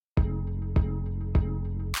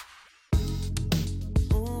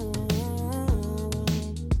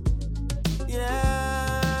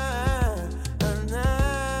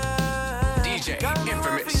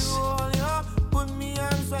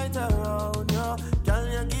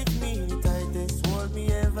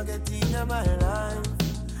my life.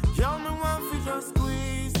 Girl, me want to just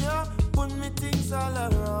squeeze ya, put me things all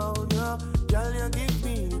around ya. Girl, you give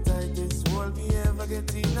me the tightest hold me ever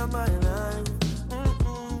get in my life.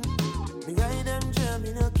 Me guide them jam,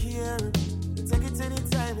 me no care. You take it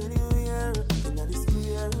anytime, anywhere. And that is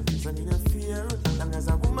clear, so me no fear. And as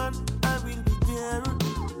a woman, I will be there.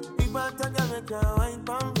 People talk and make a wine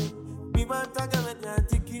for me. People talk and make a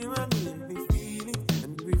take care of me. Let me feel it,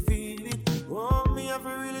 let me feel it. Oh, me have to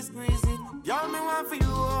really squeeze it. Y'all me want for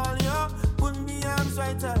you all, yo. Put me arms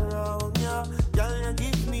right around, yo. Y'all you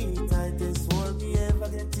give me the tightest hold me ever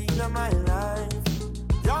get in my life.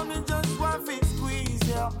 Y'all me just want to squeeze,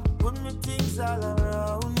 yo. Put me things all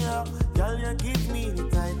around, yo. Y'all you give me the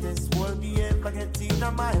tightest hold me ever get in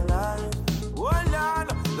my life. Oh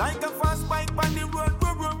Lord, like a fast bike on the road,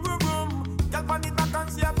 boom, boom, boom, boom. Girl on the back and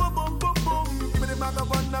say boom, boom, boom, boom. Give me the bag of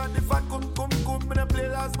one and the fat come. Me the play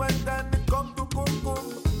last one time, it come to come.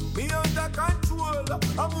 Me out of control.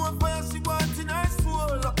 I'm more fire she wants in her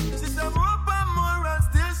soul. She say more and more and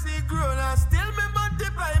still she grown. And still me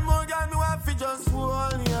multiply more. Girl, me want to just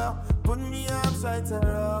hold ya. Put me arms right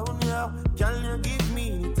around ya. Can you give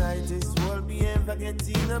me the tightest hold me ever get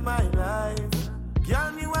in my life?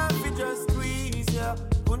 Girl, me want to just squeeze ya.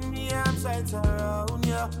 Put me arms right around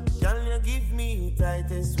ya. Can you give me the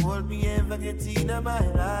tightest hold me ever get in my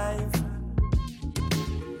life?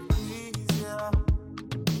 Squeeze ya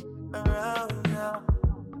around ya.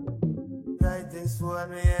 Tightest hold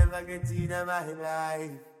me ever get in my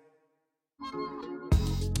life.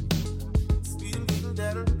 Sweet little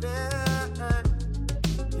that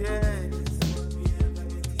yeah, hold me ever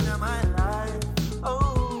get in my life.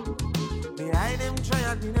 Oh, behind them try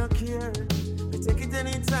and me no care. Me take it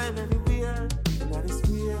anytime, anywhere. And that is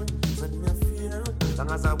fear, so me no fear.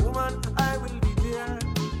 Long as a woman, I will be there.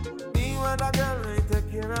 Me want a girl, will take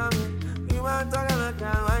care of me. Me want a girl,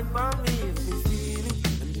 can wait for me. If me feel it,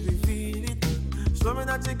 and if me feel it, show me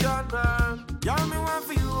that you can burn. Y'all me want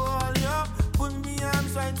for you all, yo. Put me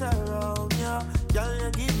arms right around, yo. Y'all you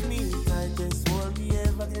give me the tightest hold me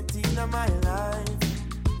ever get in my life.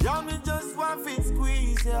 Y'all me just want to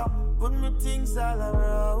squeeze, yo. Put me things all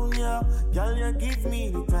around, yo. Y'all you give me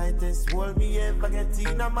the tightest hold me ever get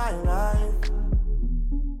in my life.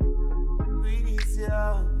 Squeeze,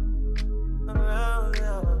 yo. Around,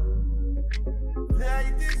 yo.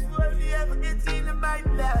 Tightest hold me ever get in my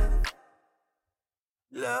life.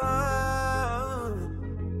 Love,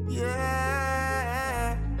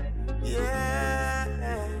 yeah, yeah,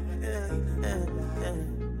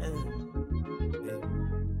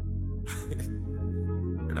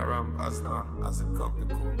 and I run past now as it come to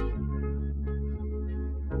cool.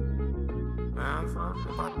 Man,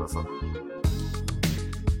 what's up?